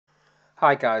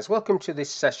Hi guys, welcome to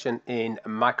this session in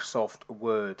Microsoft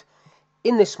Word.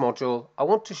 In this module, I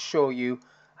want to show you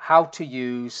how to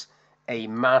use a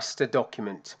master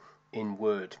document in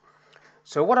Word.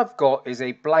 So what I've got is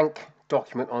a blank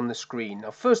document on the screen. Now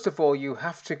first of all, you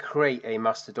have to create a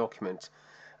master document.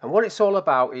 And what it's all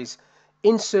about is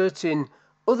inserting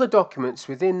other documents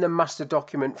within the master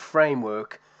document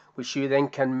framework, which you then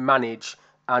can manage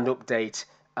and update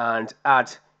and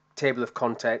add table of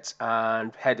contents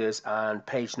and headers and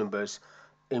page numbers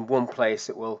in one place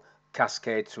that will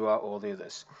cascade throughout all the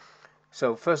others.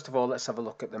 So first of all, let's have a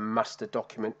look at the master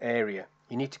document area.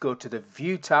 You need to go to the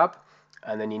View tab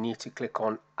and then you need to click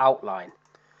on Outline.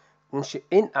 Once you're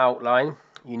in Outline,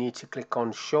 you need to click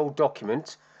on Show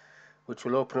Document, which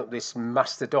will open up this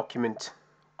master document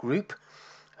group,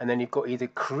 and then you've got either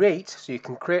Create, so you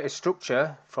can create a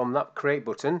structure from that Create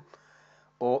button,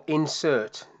 or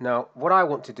Insert. Now what I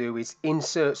want to do is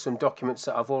insert some documents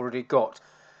that I've already got.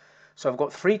 So I've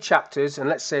got 3 chapters, and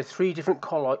let's say 3 different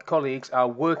colleagues are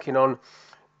working on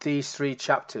these 3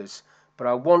 chapters, but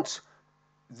I want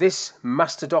this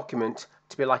master document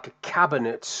to be like a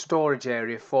cabinet storage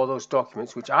area for those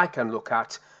documents, which I can look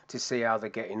at to see how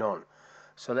they're getting on.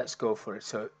 So let's go for it.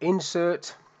 So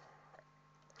Insert,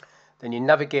 then you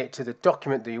navigate to the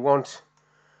document that you want,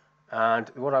 and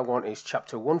what I want is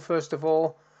chapter 1 first of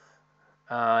all,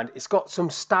 and it's got some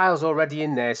styles already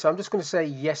in there, so I'm just going to say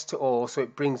yes to all so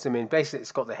it brings them in. Basically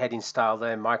it's got the heading style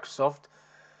there, Microsoft,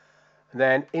 and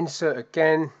then insert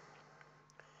again,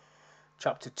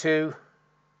 chapter 2,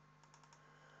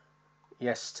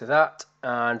 yes to that,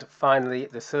 and finally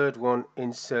the third one,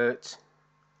 insert,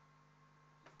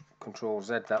 Control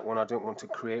Z that one, I don't want to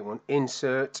create one,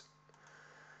 insert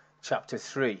chapter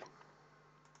 3.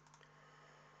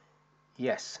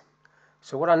 Yes.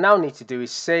 So what I now need to do is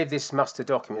save this master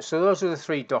document. So those are the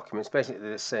 3 documents, basically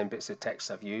the same bits of text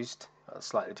I've used. That's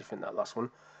slightly different, that last one.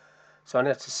 So I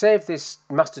need to save this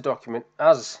master document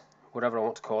as whatever I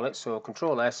want to call it. So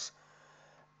Control S,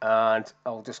 and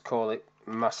I'll just call it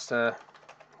Master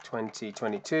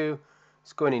 2022.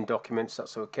 It's going in Documents,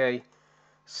 that's okay.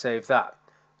 Save that.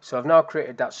 So I've now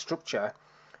created that structure.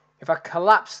 If I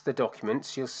collapse the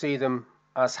documents, you'll see them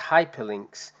as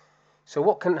hyperlinks. So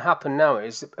what can happen now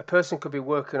is a person could be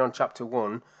working on chapter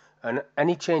 1, and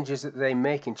any changes that they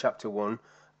make in chapter 1,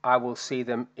 I will see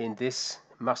them in this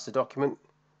master document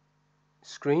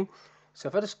screen. So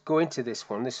if I just go into this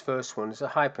one, this first one, there's a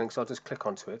hyperlink, so I'll just click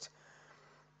onto it,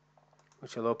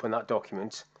 which will open that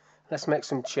document. Let's make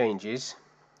some changes.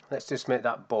 Let's just make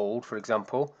that bold, for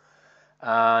example,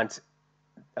 and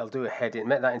I'll do a heading,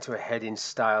 make that into a heading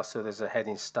style, so there's a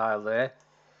heading style there.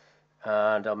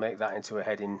 And I'll make that into a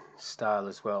heading style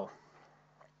as well.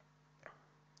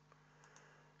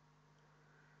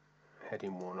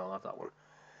 Heading 1, I'll have that one.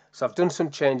 So I've done some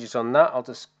changes on that. I'll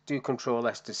just do Control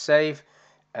S to save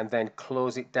and then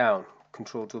close it down.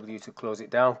 Control W to close it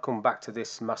down. Come back to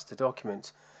this master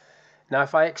document. Now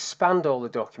if I expand all the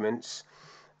documents,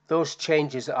 those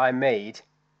changes that I made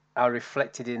are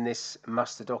reflected in this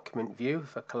master document view.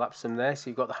 If I collapse them there,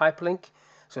 so you've got the hyperlink.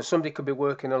 So somebody could be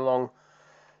working along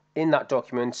in that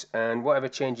document, and whatever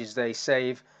changes they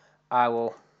save, I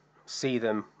will see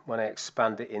them when I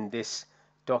expand it in this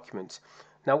document.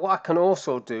 Now what I can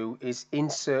also do is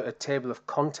insert a table of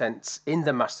contents in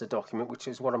the master document, which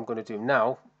is what I'm going to do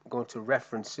now. I'm going to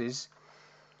References,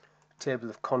 Table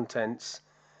of Contents,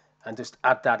 and just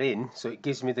add that in, so it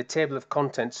gives me the table of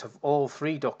contents of all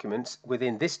 3 documents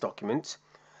within this document.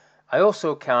 I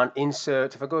also can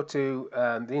insert, if I go to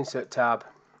the Insert tab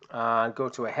and go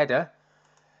to a header.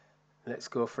 Let's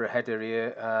go for a header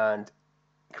here and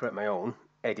create my own,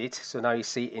 edit. So now you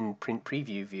see in print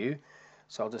preview view.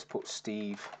 So I'll just put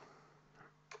Steve,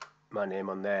 my name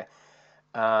on there,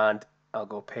 and I'll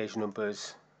go page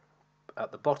numbers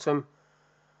at the bottom.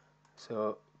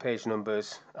 So page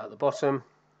numbers at the bottom,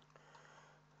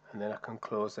 and then I can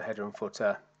close the header and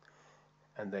footer,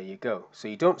 and there you go. So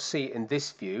you don't see it in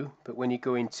this view, but when you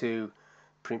go into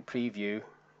print preview,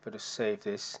 if I just save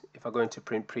this, if I go into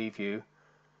print preview,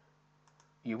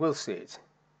 you will see it.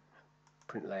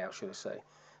 Print layout, should I say.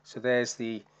 So there's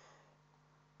the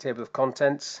table of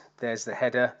contents, there's the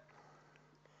header,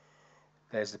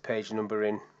 there's the page number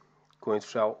in, going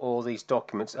through all these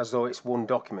documents as though it's one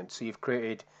document. So you've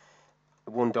created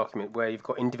one document where you've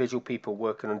got individual people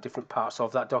working on different parts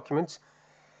of that document.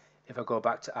 If I go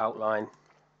back to Outline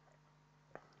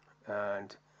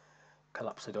and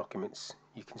collapse the documents,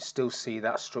 you can still see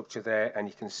that structure there, and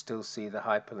you can still see the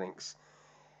hyperlinks.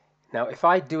 Now if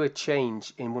I do a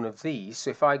change in one of these, so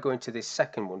if I go into this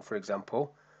second one for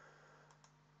example,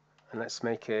 and let's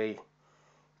make a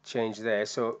change there,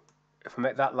 so if I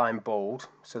make that line bold,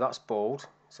 so that's bold,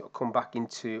 so it'll come back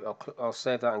into, I'll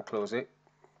save that and close it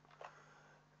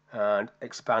and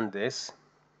expand this.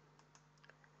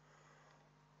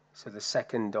 So the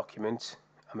second document,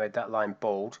 I made that line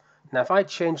bold. Now if I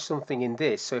change something in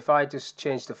this, so if I just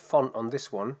change the font on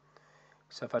this one,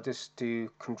 so if I just do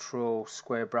control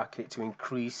square bracket to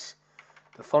increase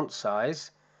the font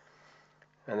size,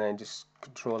 and then just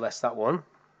control S that one,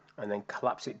 and then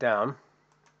collapse it down,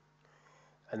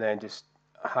 and then just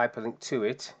hyperlink to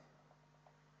it,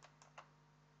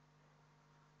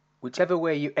 whichever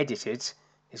way you edit it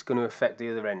is going to affect the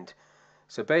other end.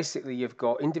 So basically you've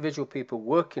got individual people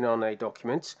working on a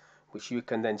document which you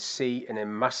can then see in a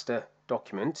master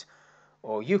document,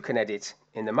 or you can edit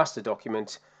in the master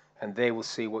document and they will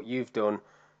see what you've done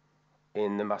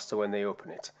in the master when they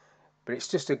open it. But it's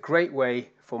just a great way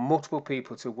for multiple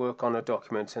people to work on a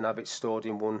document and have it stored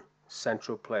in one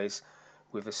central place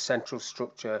with a central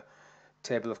structure,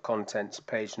 table of contents,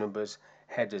 page numbers,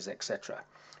 headers, etc.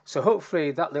 So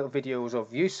hopefully that little video was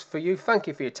of use for you. Thank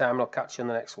you for your time, and I'll catch you on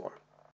the next one.